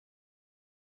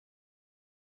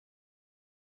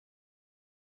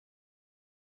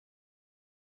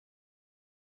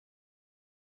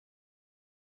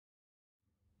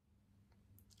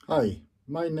Hi,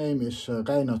 my name is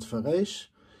Reinhard Verrees,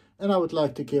 and I would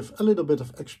like to give a little bit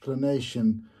of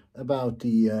explanation about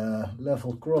the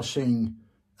level crossing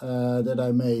that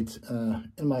I made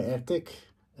in my attic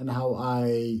and how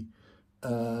I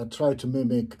try to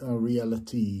mimic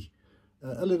reality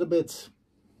a little bit.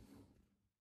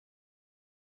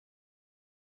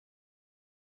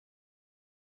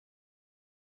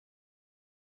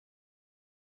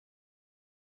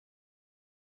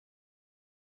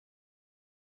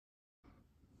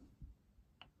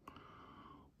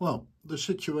 Well, the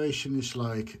situation is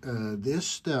like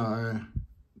this. There are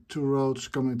two roads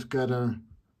coming together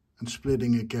and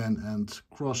splitting again and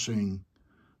crossing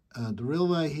the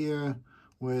railway here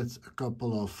with a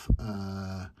couple of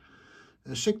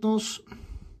signals.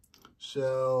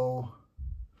 So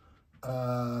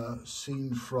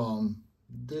seen from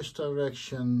this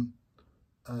direction,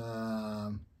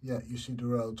 yeah, you see the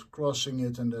road crossing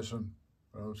it, and there's a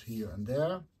road here and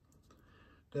there.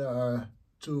 There are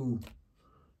two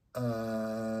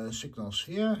signals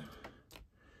here,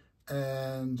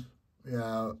 and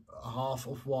yeah, half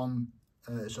of one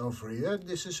is over here.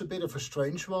 This is a bit of a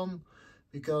strange one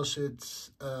because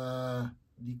it's the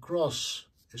cross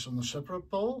is on a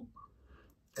separate pole,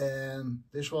 and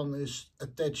this one is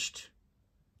attached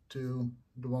to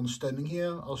the one standing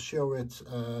here. I'll show it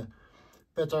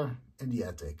better in the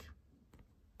attic.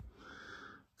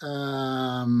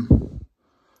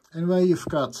 Anyway, you've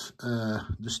got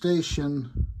the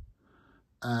station,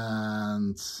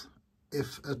 and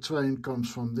if a train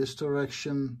comes from this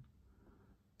direction,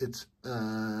 it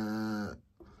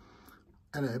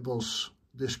enables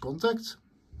this contact,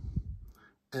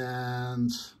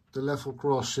 and the level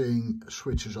crossing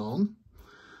switches on,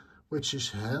 which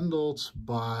is handled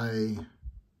by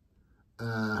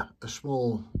a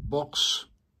small box,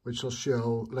 which I'll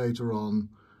show later on,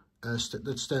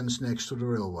 that stands next to the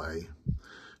railway.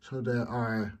 So there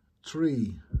are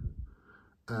three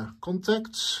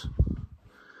contacts.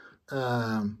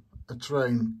 A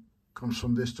train comes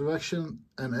from this direction,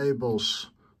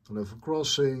 enables the level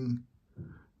crossing,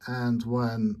 and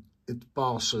when it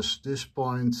passes this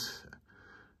point,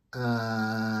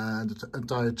 the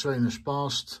entire train has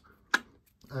passed,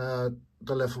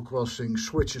 the level crossing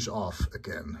switches off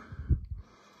again.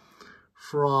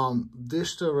 From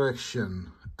this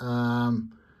direction,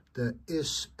 there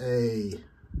is a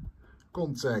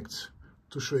contact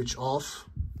to switch off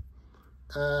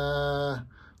the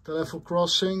level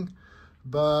crossing,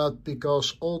 but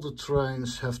because all the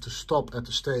trains have to stop at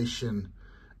the station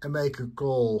and make a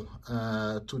call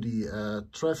to the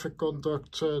traffic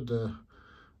conductor, the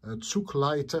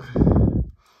Zugleiter,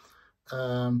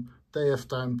 they have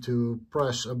time to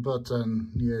press a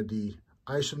button near the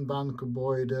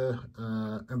Eifelburgenbahn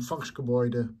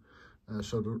Empfangsgebäude,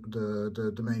 so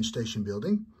the main station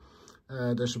building.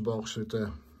 There's a box with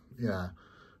a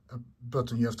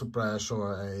button you have to press,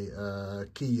 or a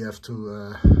key you have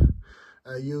to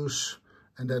use,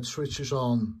 and that switches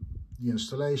on the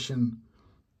installation,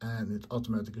 and it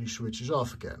automatically switches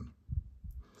off again.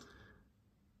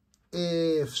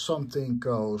 If something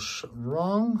goes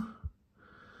wrong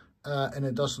and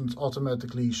it doesn't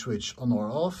automatically switch on or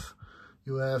off,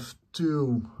 you have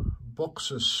two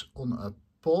boxes on a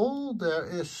pole. There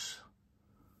is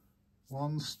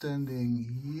one standing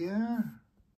here.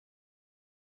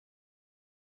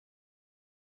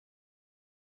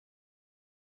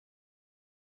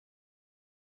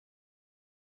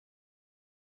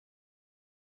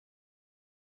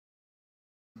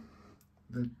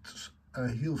 The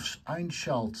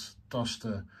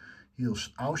Hilfseinschalttaste,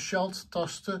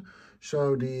 Hilfsausschalttaste.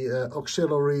 So the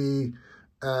auxiliary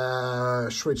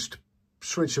switch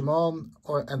them on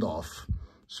and off.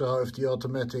 So if the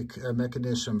automatic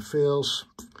mechanism fails,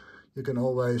 you can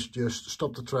always just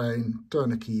stop the train, turn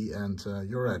the key, and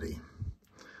you're ready.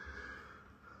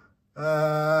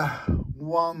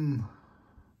 One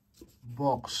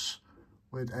box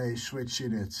with a switch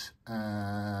in it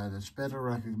that's better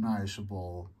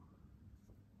recognizable.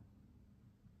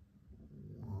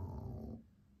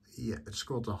 Yeah, it's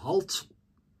called a Halt.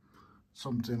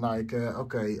 Something like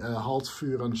Halt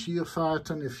vuur en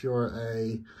siervaarten. If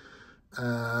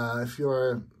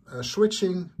you're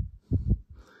switching,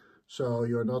 so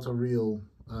you're not a real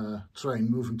train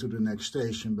moving to the next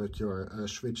station, but you're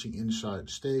switching inside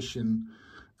the station,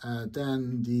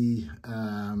 then the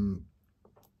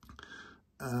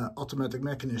automatic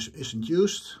mechanism isn't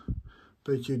used,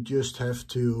 but you just have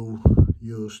to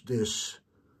use this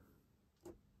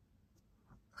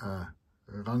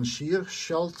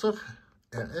rangierschalter,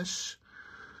 RS,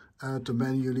 to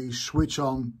manually switch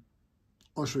on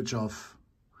or switch off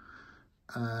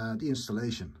the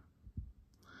installation.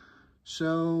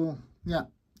 So yeah,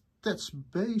 that's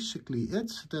basically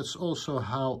it. That's also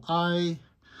how I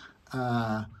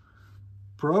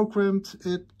programmed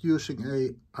it using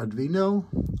a Arduino.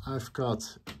 I've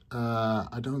got,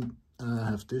 I don't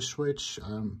have this switch.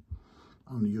 I'm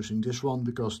only using this one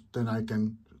because then I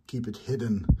can keep it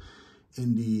hidden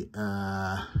in the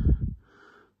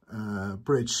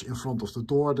bridge in front of the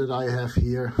door that I have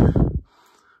here.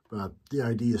 But the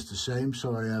idea is the same.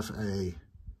 So I have a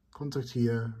contact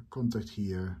here,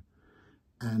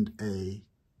 and a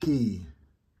key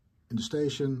in the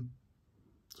station.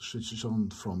 The switch is on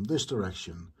from this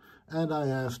direction. And I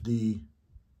have the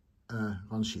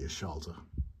rangierschalter.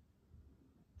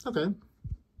 Okay.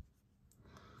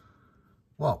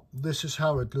 Well, this is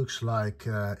how it looks like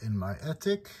in my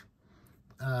attic.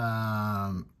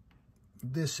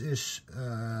 This is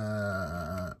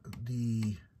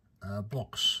the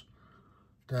box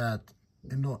that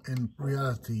in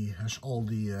reality has all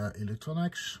the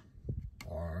electronics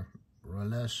or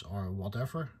relais or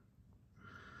whatever.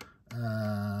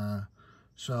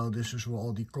 So this is where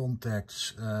all the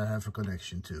contacts have a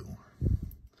connection to.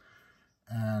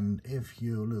 And if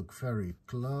you look very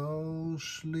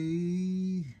closely,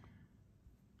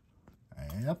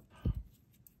 yep,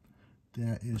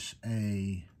 there is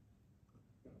a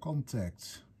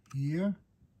contact here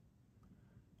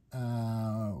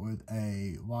with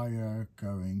a wire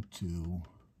going to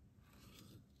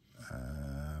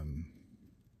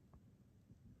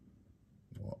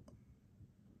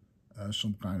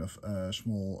some kind of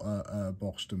small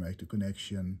box to make the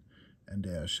connection, and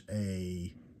there's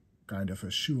a kind of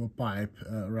a sewer pipe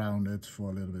around it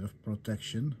for a little bit of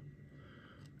protection.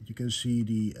 But you can see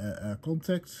the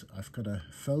contact. I've got a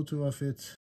photo of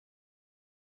it.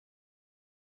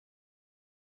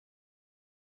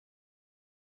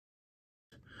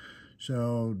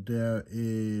 So there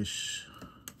is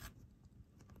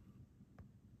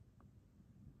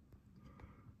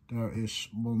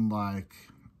one like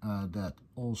that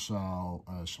also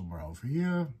somewhere over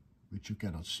here, which you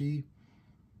cannot see.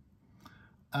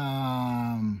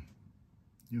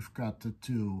 You've got the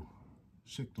two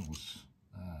signals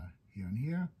here and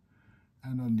here,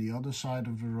 and on the other side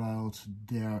of the road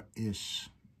there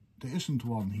isn't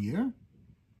one here.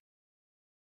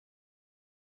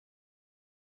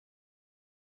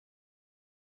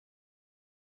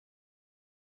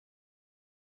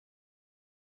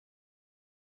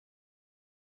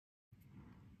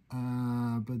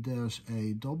 But there's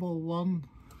a double one.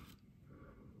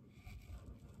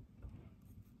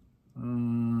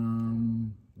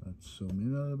 Let's zoom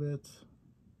in a little bit.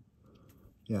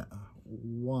 Yeah,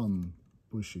 one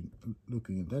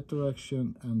looking in that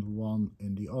direction and one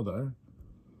in the other.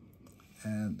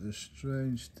 And the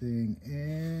strange thing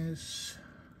is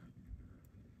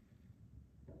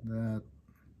that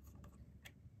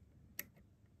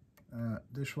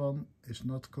this one is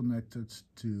not connected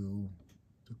to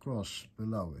the cross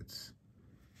below it.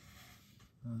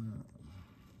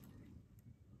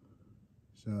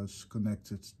 So it's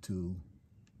connected to,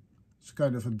 it's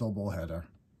kind of a double header.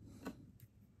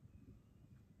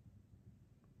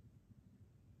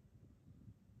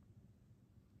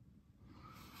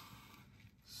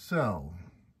 So,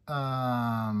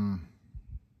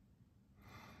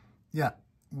 yeah,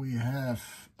 we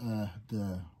have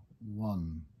the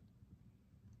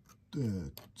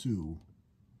two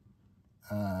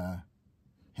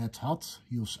het Halt,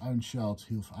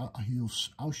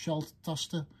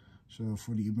 Hilfsausschalttasten, so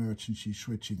for the emergency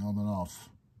switching on and off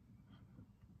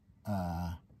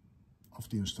of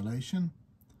the installation.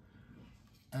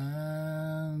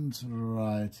 And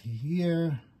right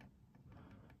here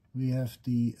we have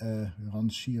the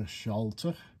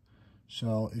rangierschalter.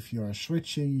 So if you are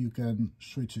switching, you can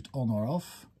switch it on or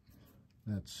off.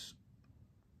 Let's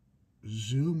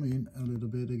zoom in a little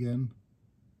bit again.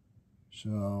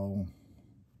 So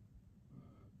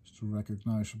it's the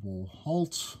recognizable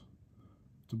Halt,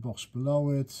 the box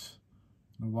below it,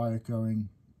 the wire going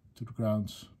to the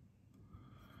ground.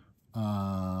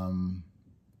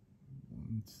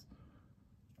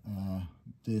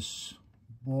 This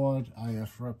board I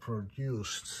have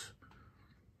reproduced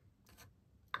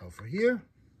over here.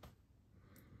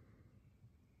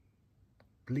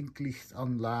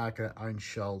 Blinklichtanlage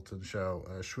einschalten, so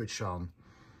switch on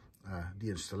the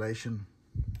installation.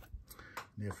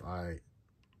 And if I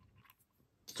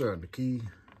turn the key,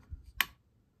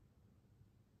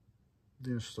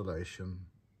 the installation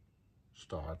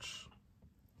starts,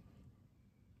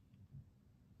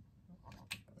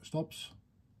 stops,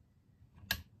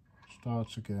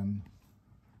 starts again.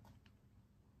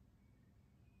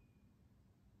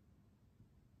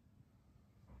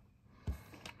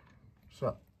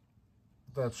 So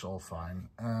that's all fine.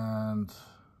 And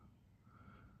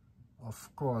of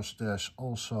course there's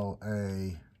also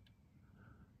a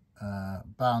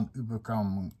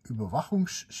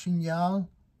Bahnüberwachungssignaal,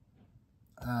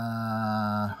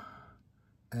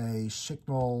 a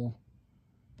signal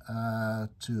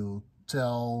to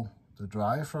tell the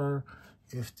driver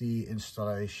if the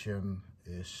installation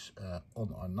is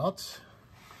on or not.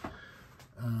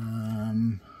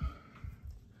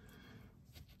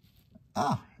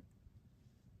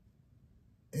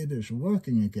 It is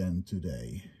working again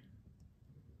today.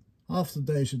 Half the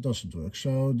days it doesn't work,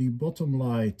 so the bottom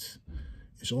light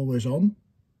is always on.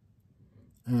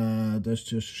 That's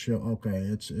just to show, okay,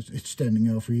 it's standing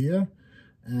over here,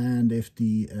 and if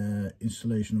the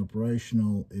installation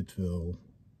operational, it will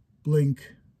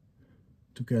blink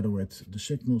together with the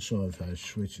signal. So if I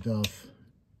switch it off,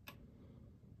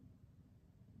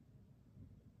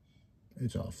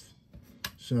 it's off.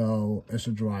 So as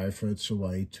a driver, it's a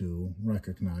way to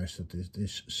recognize that it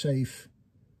is safe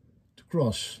to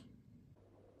cross.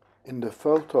 In the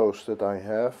photos that I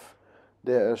have,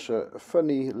 there is a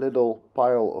funny little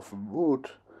pile of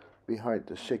wood behind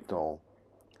the signal.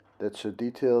 That's a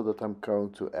detail that I'm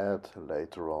going to add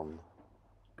later on.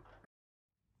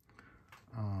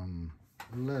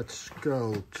 Let's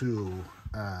go to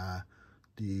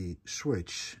the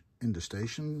switch in the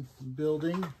station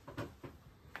building.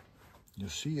 You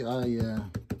see, I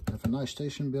have a nice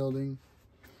station building,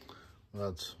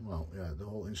 but well, yeah, the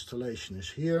whole installation is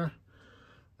here.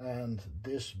 And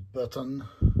this button,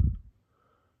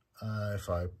 if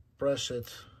I press it,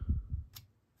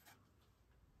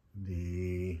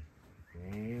 the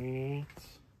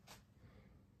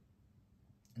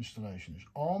installation is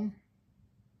on.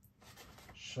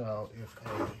 So if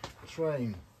a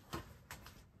train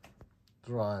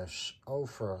drives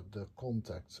over the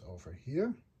contact over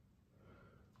here,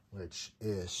 which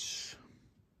is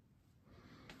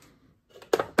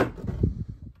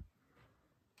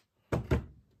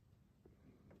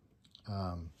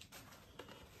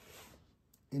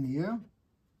in here,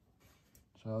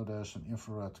 so there's an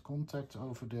infrared contact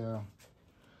over there.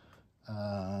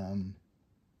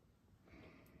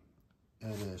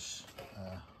 It is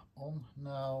on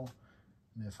now,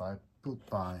 and if I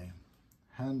put my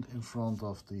hand in front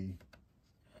of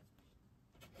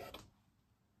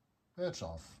it's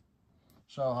off.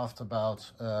 So after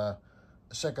about a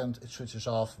second it switches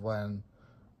off when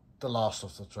the last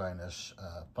of the train is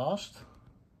passed.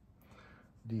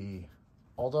 The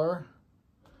other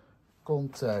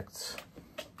contact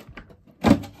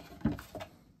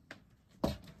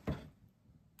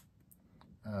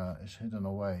is hidden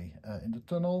away in the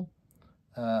tunnel.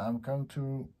 I'm going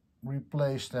to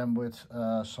replace them with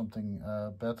something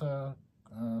better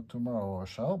tomorrow or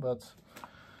so, but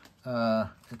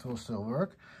it will still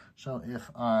work. So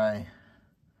if I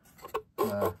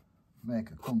make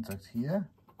a contact here,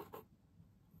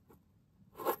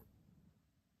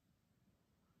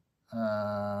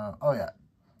 oh yeah,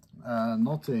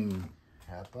 nothing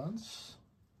happens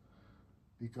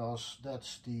because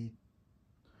that's the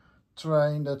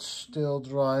train that's still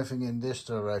driving in this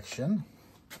direction.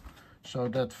 So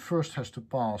that first has to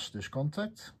pass this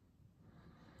contact,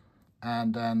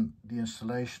 and then the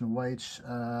installation waits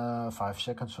 5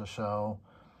 seconds or so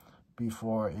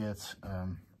before it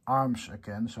arms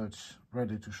again, so it's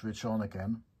ready to switch on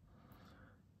again.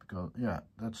 Because yeah,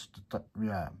 that's the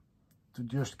to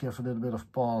just give a little bit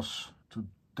of pause to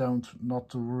not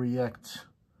to react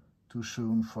too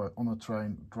soon on a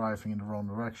train driving in the wrong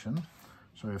direction.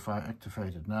 So if I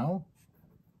activate it now,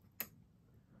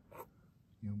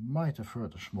 you might have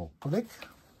heard a small click,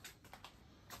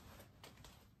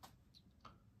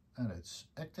 and it's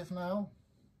active now.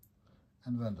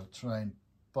 And when the train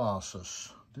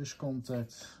passes this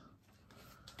contact,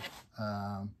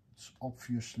 it's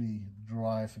obviously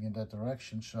driving in that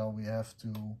direction, so we have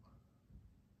to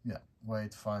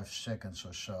wait 5 seconds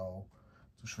or so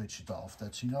to switch it off.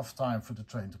 That's enough time for the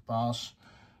train to pass,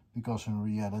 because in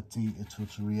reality it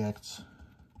would react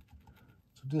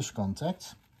to this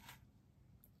contact.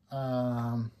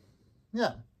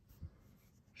 Yeah,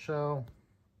 so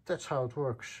that's how it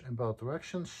works in both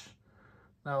directions.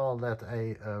 Now I'll let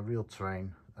a real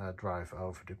train drive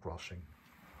over the crossing.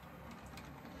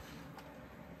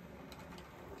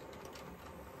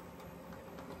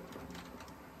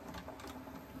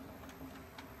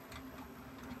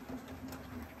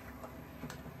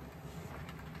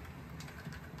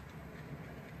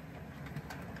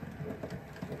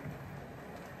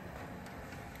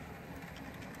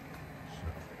 So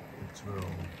it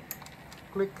will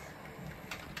click,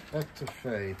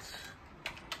 activate,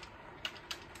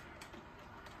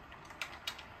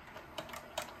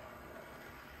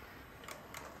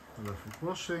 level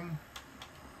crossing,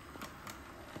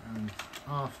 and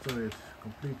after it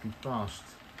completely passed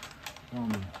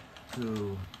 1,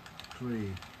 2,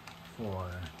 3,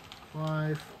 4,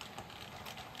 5,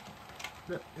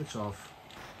 it's off.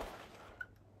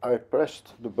 I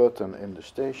pressed the button in the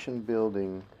station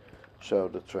building so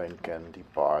the train can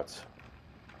depart.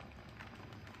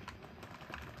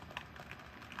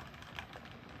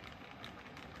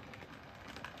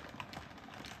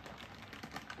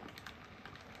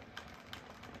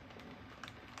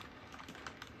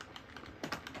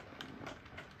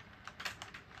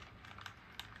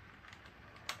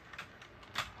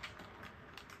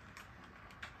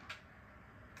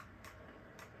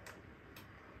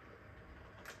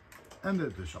 En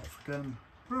dit is af again.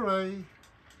 Hooray!